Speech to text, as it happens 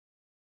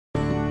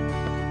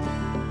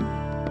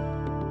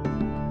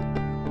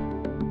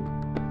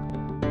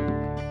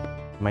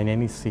My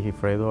name is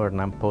Sigifredo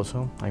Hernan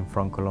Pozo. I'm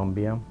from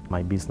Colombia.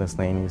 My business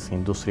name is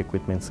Industry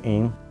Equipments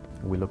Inc.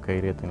 We're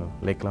located in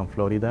Lakeland,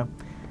 Florida.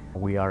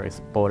 We are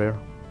exporter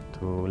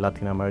to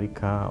Latin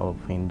America of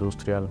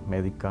industrial,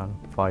 medical,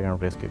 fire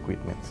and rescue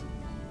equipment.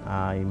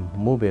 I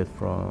moved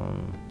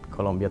from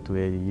Colombia to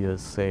the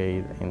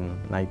USA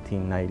in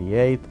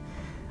 1998.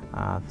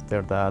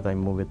 After that, I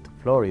moved to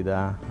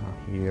Florida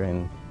here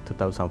in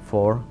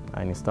 2004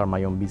 and started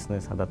my own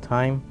business at that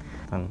time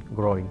and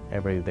growing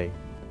every day.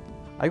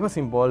 I was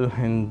involved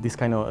in this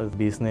kind of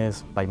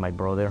business by my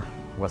brother.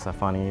 It was a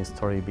funny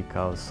story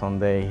because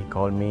someday he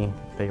called me,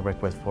 they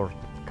request for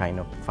kind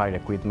of fire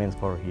equipment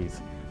for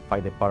his fire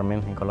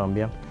department in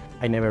Colombia.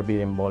 I never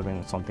been involved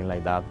in something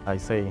like that. I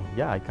say,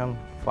 yeah, I can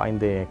find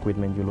the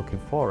equipment you're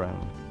looking for and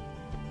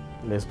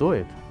let's do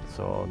it.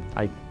 So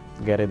I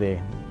get the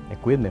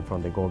equipment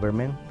from the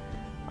government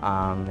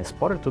and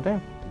export it to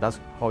them. That's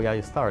how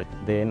I started.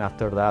 Then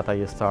after that,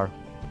 I start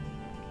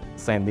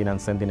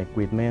sending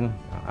equipment.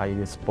 I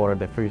exported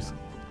the first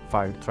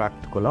fire truck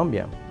to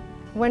Colombia.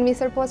 When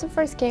Mr. Pozo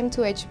first came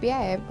to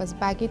HBIF was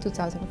back in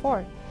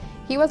 2004.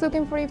 He was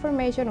looking for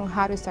information on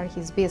how to start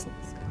his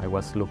business. I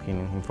was looking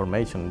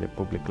information in the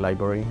public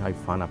library. I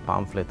found a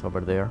pamphlet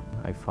over there.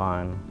 I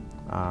found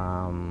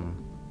a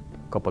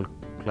couple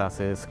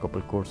classes,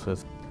 couple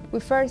courses. We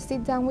first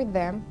sit down with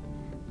them.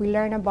 We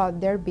learn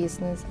about their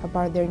business,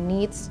 about their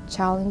needs,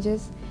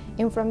 challenges,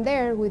 and from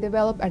there we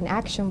develop an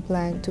action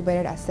plan to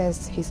better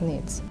assess his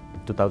needs.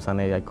 In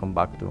 2008, I come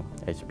back to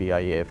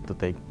HBIF to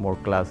take more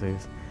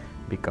classes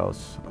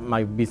because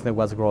my business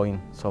was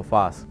growing so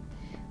fast.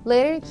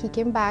 Later, he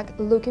came back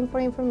looking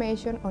for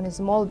information on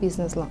small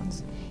business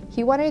loans.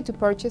 He wanted to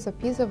purchase a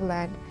piece of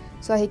land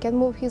so he can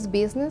move his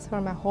business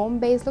from a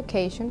home-based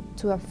location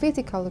to a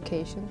physical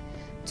location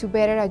to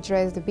better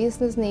address the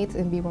business needs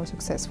and be more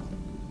successful.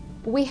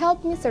 We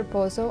helped Mr.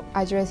 Pozo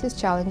address his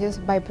challenges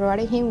by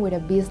providing him with a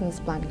business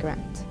plan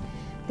grant.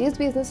 This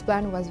business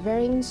plan was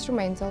very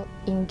instrumental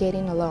in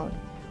getting a loan.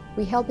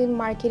 We helped him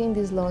marketing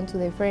this loan to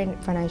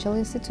different financial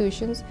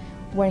institutions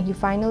when he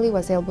finally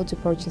was able to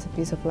purchase a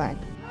piece of land.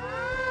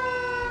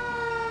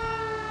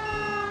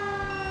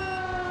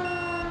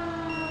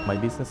 My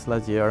business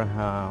last year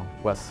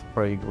was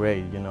very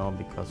great,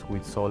 because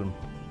we sold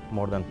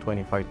more than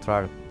 25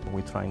 trucks.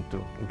 We're trying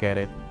to get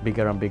it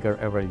bigger and bigger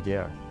every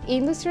year.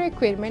 Industry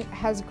equipment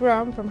has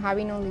grown from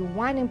having only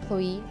one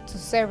employee to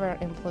several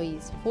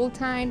employees,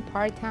 full-time,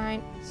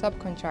 part-time,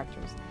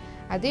 subcontractors.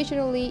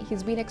 Additionally,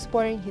 he's been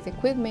exporting his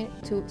equipment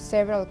to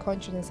several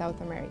countries in South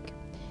America.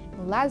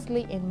 And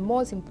lastly, and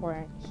most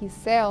important, his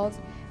sales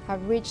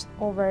have reached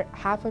over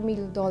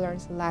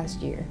 $500,000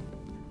 last year.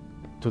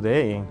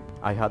 Today,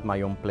 I had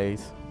my own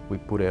place. We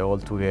put it all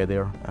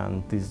together,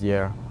 and this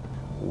year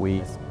we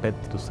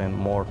expect to send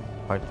more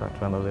fire trucks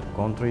to other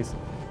countries.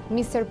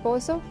 Mr.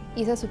 Pozo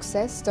is a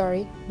success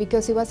story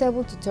because he was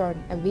able to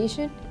turn a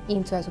vision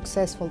into a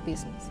successful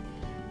business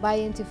by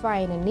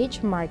identifying a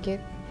niche market,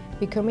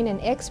 becoming an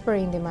expert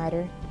in the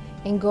matter,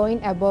 and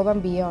going above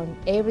and beyond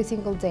every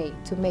single day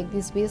to make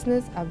this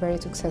business a very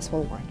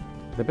successful one.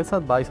 The best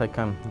advice I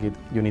can give,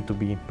 you need to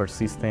be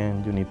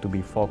persistent, you need to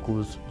be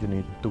focused, you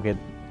need to get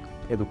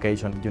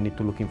education, you need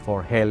to looking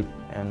for help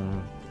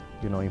and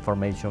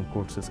information,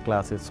 courses,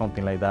 classes,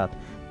 something like that,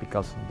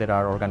 because there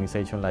are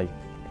organizations like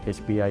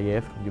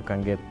HBIF, you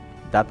can get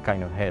that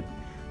kind of help.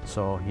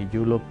 So if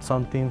you look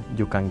something,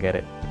 you can get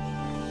it.